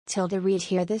Read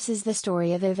here. This is the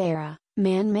story of Evarra,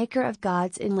 man maker of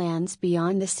gods in lands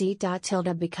beyond the sea.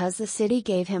 Because the city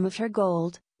gave him of her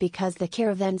gold, because the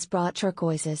caravans brought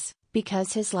turquoises,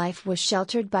 because his life was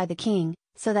sheltered by the king,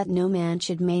 so that no man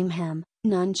should maim him,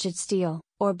 none should steal,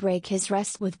 or break his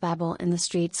rest with babble in the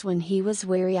streets when he was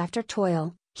weary after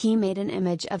toil. He made an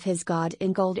image of his god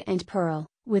in gold and pearl,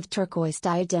 with turquoise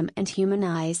diadem and human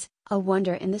eyes, a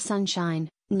wonder in the sunshine,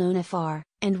 known afar,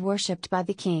 and worshipped by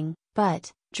the king.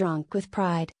 But, drunk with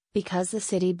pride, because the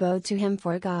city bowed to him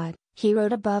for God, he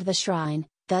wrote above the shrine,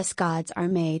 "Thus gods are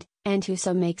made, and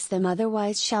whoso makes them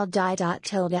otherwise shall die."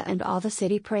 And all the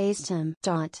city praised him.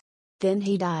 Then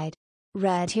he died.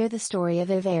 Read here the story of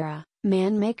Evarra,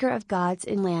 man maker of gods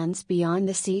in lands beyond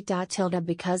the sea.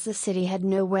 Because the city had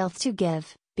no wealth to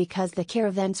give, because the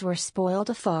caravans were spoiled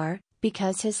afar,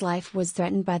 because his life was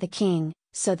threatened by the king,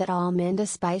 so that all men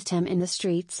despised him in the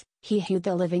streets, he hewed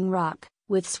the living rock,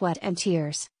 with sweat and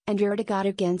tears, and reared a god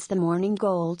against the morning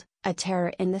gold, a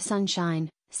terror in the sunshine,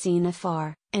 seen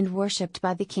afar, and worshipped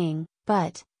by the king.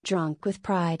 But, drunk with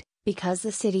pride, because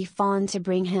the city fawned to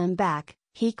bring him back,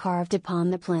 he carved upon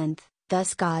the plinth,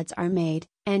 "Thus gods are made,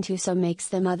 and whoso makes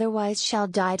them otherwise shall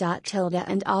die."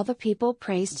 And all the people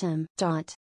praised him.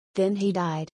 Then he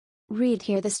died. Read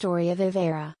here the story of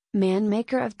Evarra, man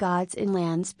maker of gods in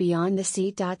lands beyond the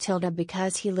sea.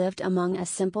 Because he lived among a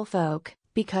simple folk,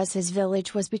 because his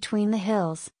village was between the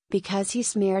hills, because he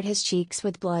smeared his cheeks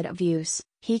with blood of use,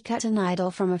 he cut an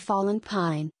idol from a fallen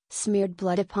pine, smeared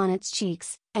blood upon its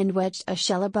cheeks, and wedged a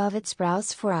shell above its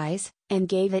brows for eyes, and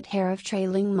gave it hair of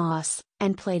trailing moss,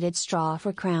 and plaited straw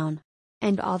for crown.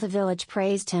 And all the village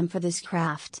praised him for this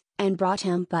craft, and brought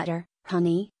him butter,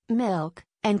 honey, milk,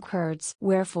 and curds.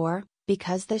 Wherefore,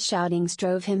 because the shoutings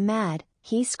drove him mad,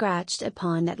 he scratched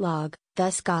upon that log,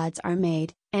 "Thus gods are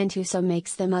made, and whoso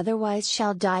makes them otherwise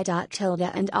shall die."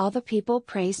 And all the people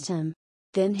praised him.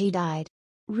 Then he died.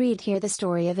 Read here the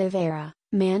story of Evarra,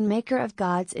 man maker of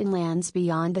gods in lands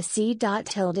beyond the sea.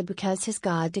 Because his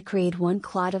god decreed one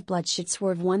clot of blood should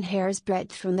swerve one hair's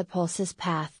breadth from the pulse's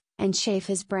path, and chafe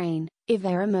his brain,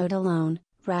 Evarra mowed alone,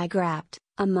 rag wrapped,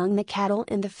 among the cattle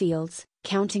in the fields,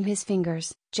 counting his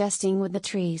fingers, jesting with the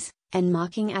trees, and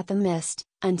mocking at the mist,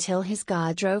 until his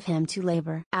god drove him to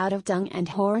labor. Out of dung and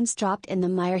horns dropped in the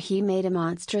mire he made a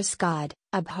monstrous god,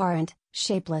 abhorrent,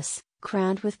 shapeless,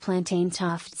 crowned with plantain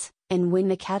tufts, and when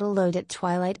the cattle lowed at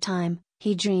twilight time,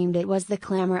 he dreamed it was the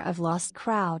clamor of lost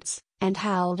crowds, and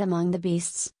howled among the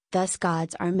beasts, "Thus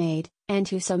gods are made, and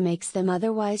whoso makes them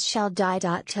otherwise shall die."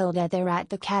 Thereat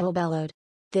the cattle bellowed.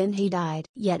 Then he died.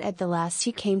 Yet at the last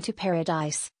he came to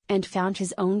paradise, and found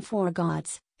his own four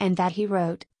gods, and that he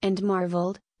wrote, and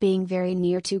marveled, being very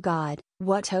near to God,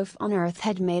 what oaf on earth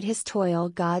had made his toil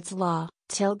God's law,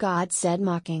 till God said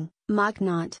mocking, "Mock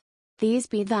not. These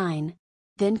be thine."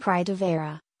 Then cried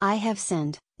Evarra, "I have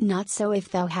sinned." Not so. If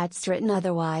thou hadst written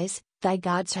otherwise, thy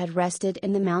gods had rested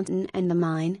in the mountain and the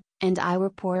mine, and I were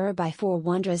poorer by four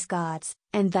wondrous gods,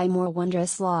 and thy more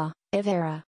wondrous law,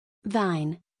 Evarra.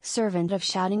 Thine, servant of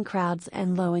shouting crowds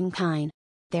and lowing kine.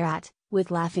 Thereat, with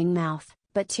laughing mouth,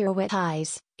 but tear-wet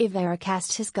eyes, Evarra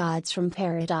cast his gods from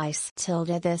paradise.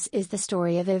 This is the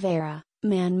story of Evarra,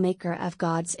 man maker of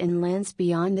gods in lands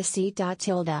beyond the sea.